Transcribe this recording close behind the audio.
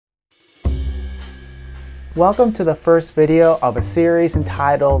Welcome to the first video of a series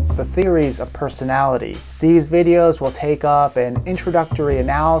entitled The Theories of Personality. These videos will take up an introductory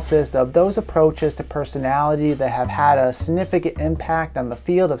analysis of those approaches to personality that have had a significant impact on the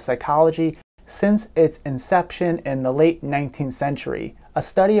field of psychology since its inception in the late 19th century. A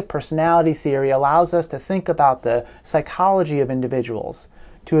study of personality theory allows us to think about the psychology of individuals,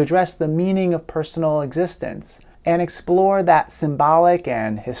 to address the meaning of personal existence, and explore that symbolic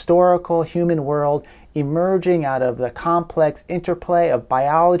and historical human world emerging out of the complex interplay of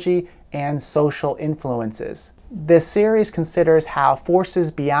biology and social influences. This series considers how forces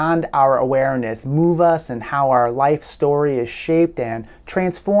beyond our awareness move us and how our life story is shaped and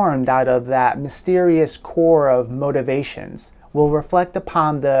transformed out of that mysterious core of motivations. We'll reflect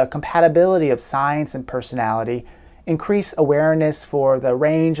upon the compatibility of science and personality, increase awareness for the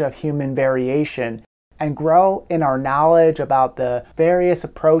range of human variation, and grow in our knowledge about the various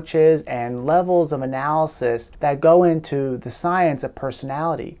approaches and levels of analysis that go into the science of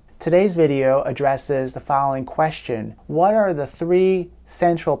personality. Today's video addresses the following question: what are the three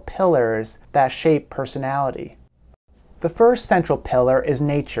central pillars that shape personality? The first central pillar is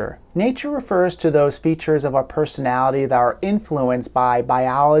nature. Nature refers to those features of our personality that are influenced by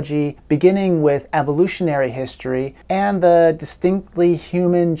biology, beginning with evolutionary history, and the distinctly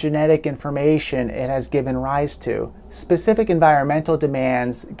human genetic information it has given rise to. Specific environmental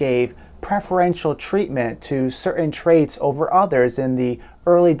demands gave preferential treatment to certain traits over others in the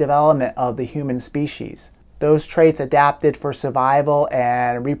early development of the human species. Those traits adapted for survival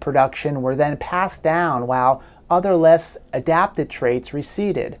and reproduction were then passed down, while other less adapted traits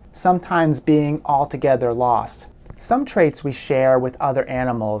receded, sometimes being altogether lost. Some traits we share with other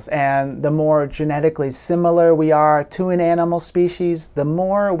animals, and the more genetically similar we are to an animal species, the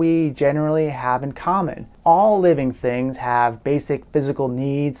more we generally have in common. All living things have basic physical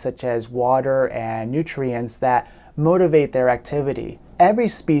needs such as water and nutrients that motivate their activity. Every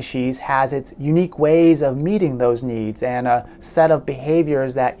species has its unique ways of meeting those needs and a set of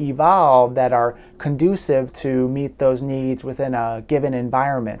behaviors that evolve that are conducive to meet those needs within a given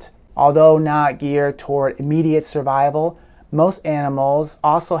environment. Although not geared toward immediate survival, most animals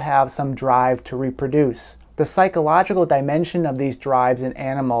also have some drive to reproduce. The psychological dimension of these drives in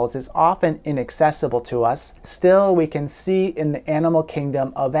animals is often inaccessible to us. Still, we can see in the animal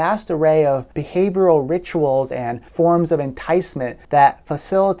kingdom a vast array of behavioral rituals and forms of enticement that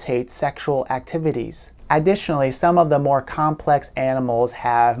facilitate sexual activities. Additionally, some of the more complex animals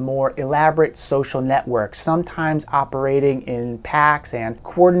have more elaborate social networks, sometimes operating in packs and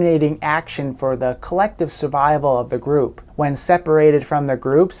coordinating action for the collective survival of the group. When separated from the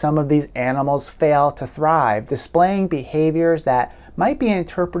group, some of these animals fail to thrive, displaying behaviors that might be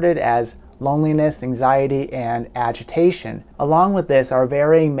interpreted as loneliness, anxiety, and agitation. Along with this are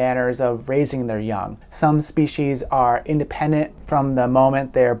varying manners of raising their young. Some species are independent from the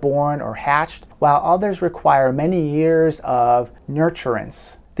moment they're born or hatched, while others require many years of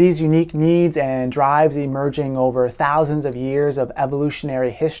nurturance. These unique needs and drives emerging over thousands of years of evolutionary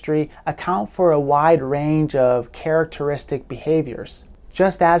history account for a wide range of characteristic behaviors.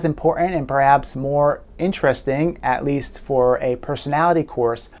 Just as important and perhaps more interesting, at least for a personality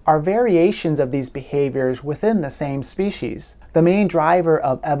course, are variations of these behaviors within the same species. The main driver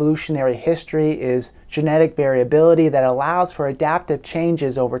of evolutionary history is genetic variability that allows for adaptive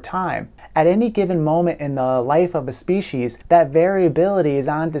changes over time. At any given moment in the life of a species, that variability is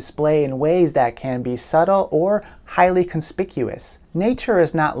on display in ways that can be subtle or highly conspicuous. Nature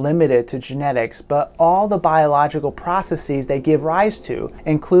is not limited to genetics, but all the biological processes they give rise to,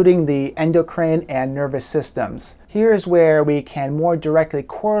 including the endocrine and nervous systems. Here is where we can more directly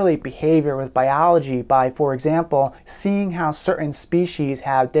correlate behavior with biology by, for example, seeing how certain species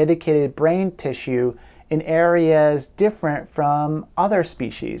have dedicated brain tissue in areas different from other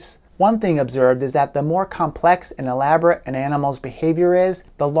species. One thing observed is that the more complex and elaborate an animal's behavior is,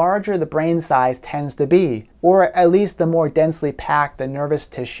 the larger the brain size tends to be, or at least the more densely packed the nervous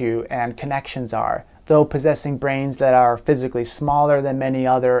tissue and connections are. Though possessing brains that are physically smaller than many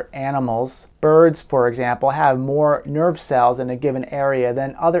other animals, birds, for example, have more nerve cells in a given area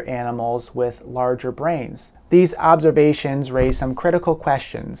than other animals with larger brains. These observations raise some critical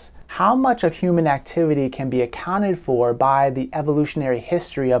questions. How much of human activity can be accounted for by the evolutionary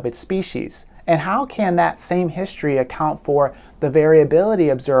history of its species? And how can that same history account for the variability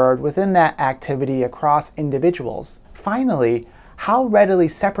observed within that activity across individuals? Finally, how readily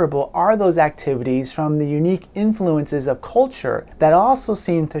separable are those activities from the unique influences of culture that also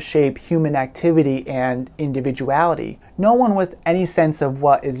seem to shape human activity and individuality? No one with any sense of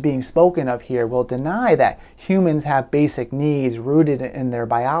what is being spoken of here will deny that humans have basic needs rooted in their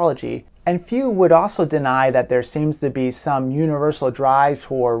biology. And few would also deny that there seems to be some universal drive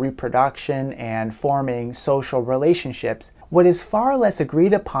for reproduction and forming social relationships. What is far less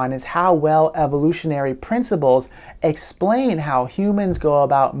agreed upon is how well evolutionary principles explain how humans go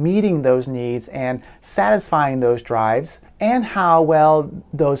about meeting those needs and satisfying those drives, and how well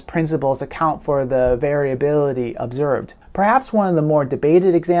those principles account for the variability observed. Perhaps one of the more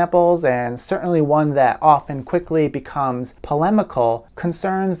debated examples, and certainly one that often quickly becomes polemical,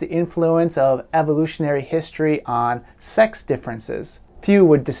 concerns the influence of evolutionary history on sex differences. Few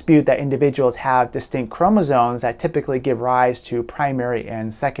would dispute that individuals have distinct chromosomes that typically give rise to primary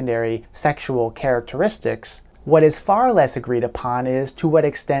and secondary sexual characteristics. What is far less agreed upon is to what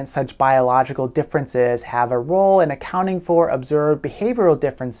extent such biological differences have a role in accounting for observed behavioral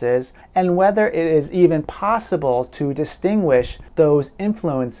differences, and whether it is even possible to distinguish those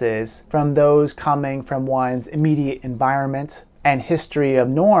influences from those coming from one's immediate environment and history of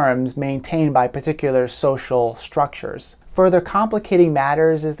norms maintained by particular social structures. Further complicating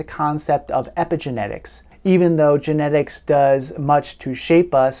matters is the concept of epigenetics. Even though genetics does much to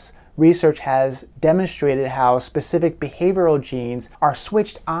shape us, research has demonstrated how specific behavioral genes are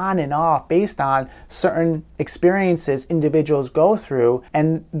switched on and off based on certain experiences individuals go through,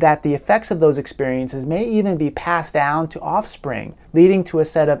 and that the effects of those experiences may even be passed down to offspring, leading to a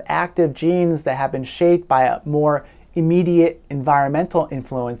set of active genes that have been shaped by a more immediate environmental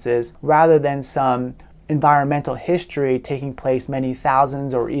influences rather than some environmental history taking place many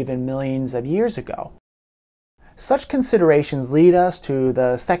thousands or even millions of years ago. Such considerations lead us to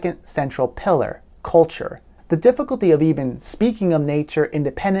the second central pillar, culture. The difficulty of even speaking of nature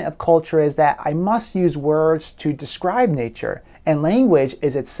independent of culture is that I must use words to describe nature, and language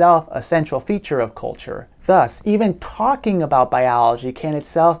is itself a central feature of culture. Thus, even talking about biology can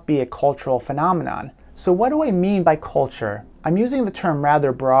itself be a cultural phenomenon. So what do I mean by culture? I'm using the term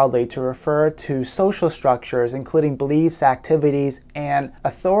rather broadly to refer to social structures, including beliefs, activities, and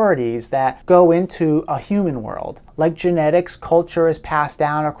authorities that go into a human world. Like genetics, culture is passed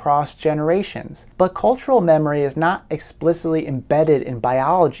down across generations. But cultural memory is not explicitly embedded in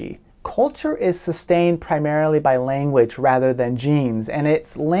biology. Culture is sustained primarily by language rather than genes, and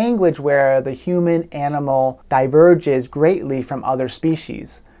it's language where the human-animal diverges greatly from other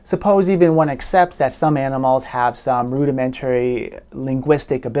species. Suppose even one accepts that some animals have some rudimentary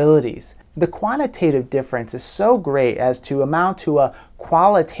linguistic abilities. The quantitative difference is so great as to amount to a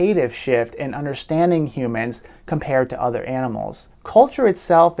qualitative shift in understanding humans compared to other animals. Culture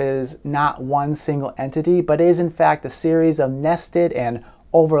itself is not one single entity, but is in fact a series of nested and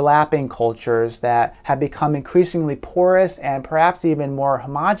overlapping cultures that have become increasingly porous and perhaps even more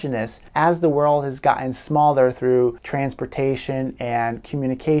homogeneous as the world has gotten smaller through transportation and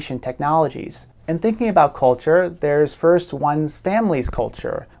communication technologies. In thinking about culture, there's first one's family's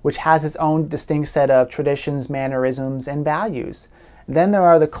culture, which has its own distinct set of traditions, mannerisms, and values. Then there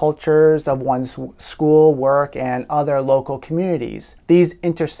are the cultures of one's school, work, and other local communities. These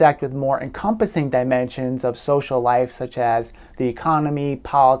intersect with more encompassing dimensions of social life, such as the economy,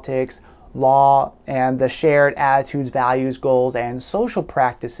 politics, law, and the shared attitudes, values, goals, and social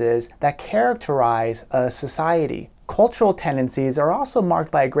practices that characterize a society. Cultural tendencies are also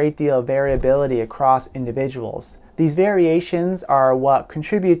marked by a great deal of variability across individuals. These variations are what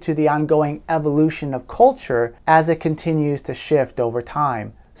contribute to the ongoing evolution of culture as it continues to shift over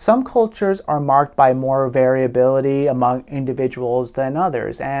time. Some cultures are marked by more variability among individuals than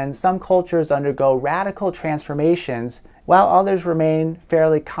others, and some cultures undergo radical transformations while others remain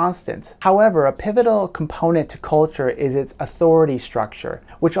fairly constant. However, a pivotal component to culture is its authority structure,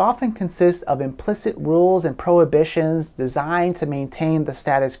 which often consists of implicit rules and prohibitions designed to maintain the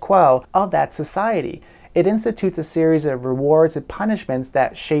status quo of that society. It institutes a series of rewards and punishments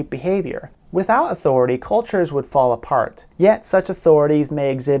that shape behavior. Without authority, cultures would fall apart. Yet such authorities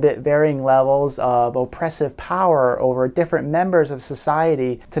may exhibit varying levels of oppressive power over different members of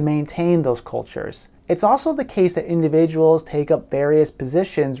society to maintain those cultures. It's also the case that individuals take up various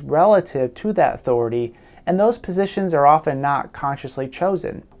positions relative to that authority, and those positions are often not consciously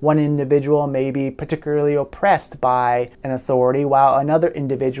chosen. One individual may be particularly oppressed by an authority, while another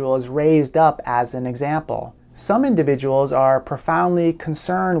individual is raised up as an example. Some individuals are profoundly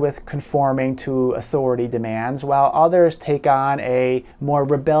concerned with conforming to authority demands, while others take on a more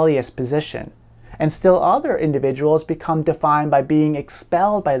rebellious position. And still other individuals become defined by being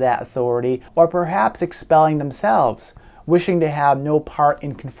expelled by that authority, or perhaps expelling themselves, wishing to have no part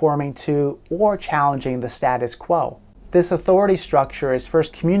in conforming to or challenging the status quo. This authority structure is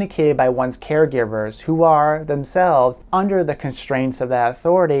first communicated by one's caregivers, who are themselves under the constraints of that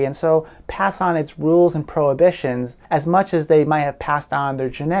authority, and so pass on its rules and prohibitions as much as they might have passed on their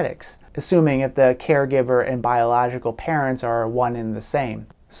genetics, assuming if the caregiver and biological parents are one and the same.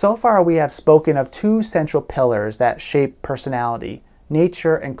 So far we have spoken of two central pillars that shape personality: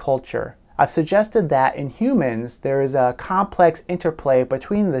 nature and culture. I've suggested that in humans there is a complex interplay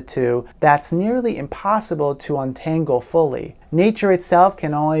between the two that's nearly impossible to untangle fully. Nature itself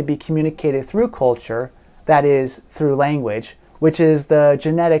can only be communicated through culture, that is, through language, which is the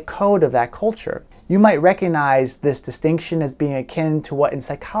genetic code of that culture. You might recognize this distinction as being akin to what in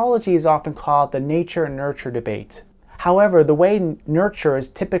psychology is often called the nature-nurture debate. However, the way nurture is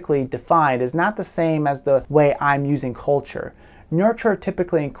typically defined is not the same as the way I'm using culture. Nurture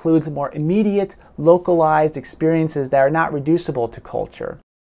typically includes more immediate, localized experiences that are not reducible to culture.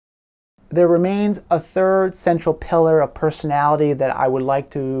 There remains a third central pillar of personality that I would like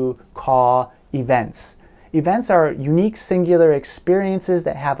to call events. Events are unique, singular experiences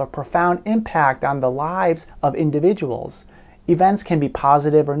that have a profound impact on the lives of individuals. Events can be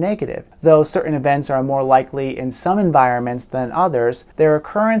positive or negative. Though certain events are more likely in some environments than others, their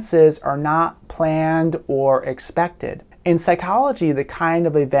occurrences are not planned or expected. In psychology, the kind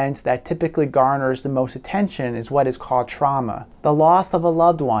of event that typically garners the most attention is what is called trauma. The loss of a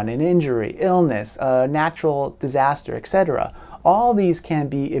loved one, an injury, illness, a natural disaster, etc. All these can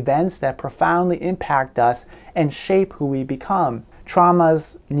be events that profoundly impact us and shape who we become.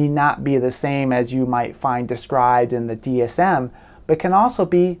 Traumas need not be the same as you might find described in the DSM, but can also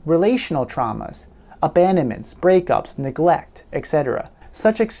be relational traumas, abandonments, breakups, neglect, etc.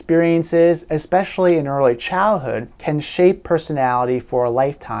 Such experiences, especially in early childhood, can shape personality for a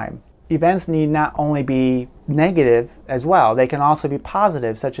lifetime. Events need not only be negative as well, they can also be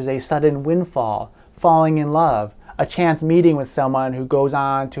positive, such as a sudden windfall, falling in love, a chance meeting with someone who goes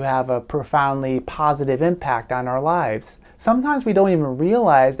on to have a profoundly positive impact on our lives. Sometimes we don't even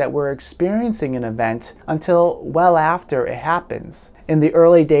realize that we're experiencing an event until well after it happens. In the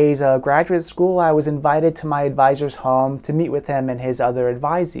early days of graduate school, I was invited to my advisor's home to meet with him and his other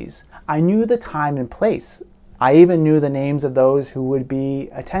advisees. I knew the time and place. I even knew the names of those who would be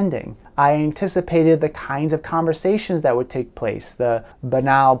attending. I anticipated the kinds of conversations that would take place, the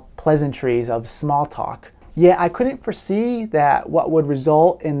banal pleasantries of small talk. Yet I couldn't foresee that what would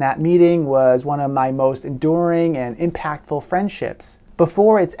result in that meeting was one of my most enduring and impactful friendships.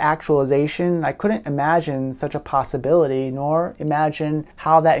 Before its actualization, I couldn't imagine such a possibility, nor imagine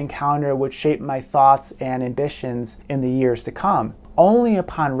how that encounter would shape my thoughts and ambitions in the years to come. Only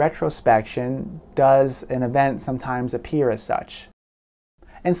upon retrospection does an event sometimes appear as such.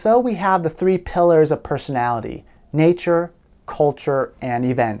 And so we have the three pillars of personality: nature, culture, and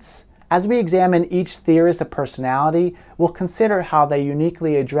events. As we examine each theorist of personality, we'll consider how they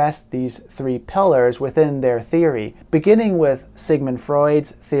uniquely address these three pillars within their theory, beginning with Sigmund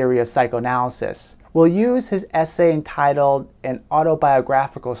Freud's theory of psychoanalysis. We'll use his essay entitled An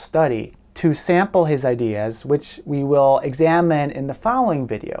Autobiographical Study to sample his ideas, which we will examine in the following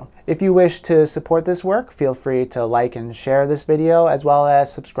video. If you wish to support this work, feel free to like and share this video, as well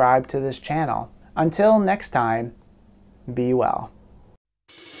as subscribe to this channel. Until next time, be well.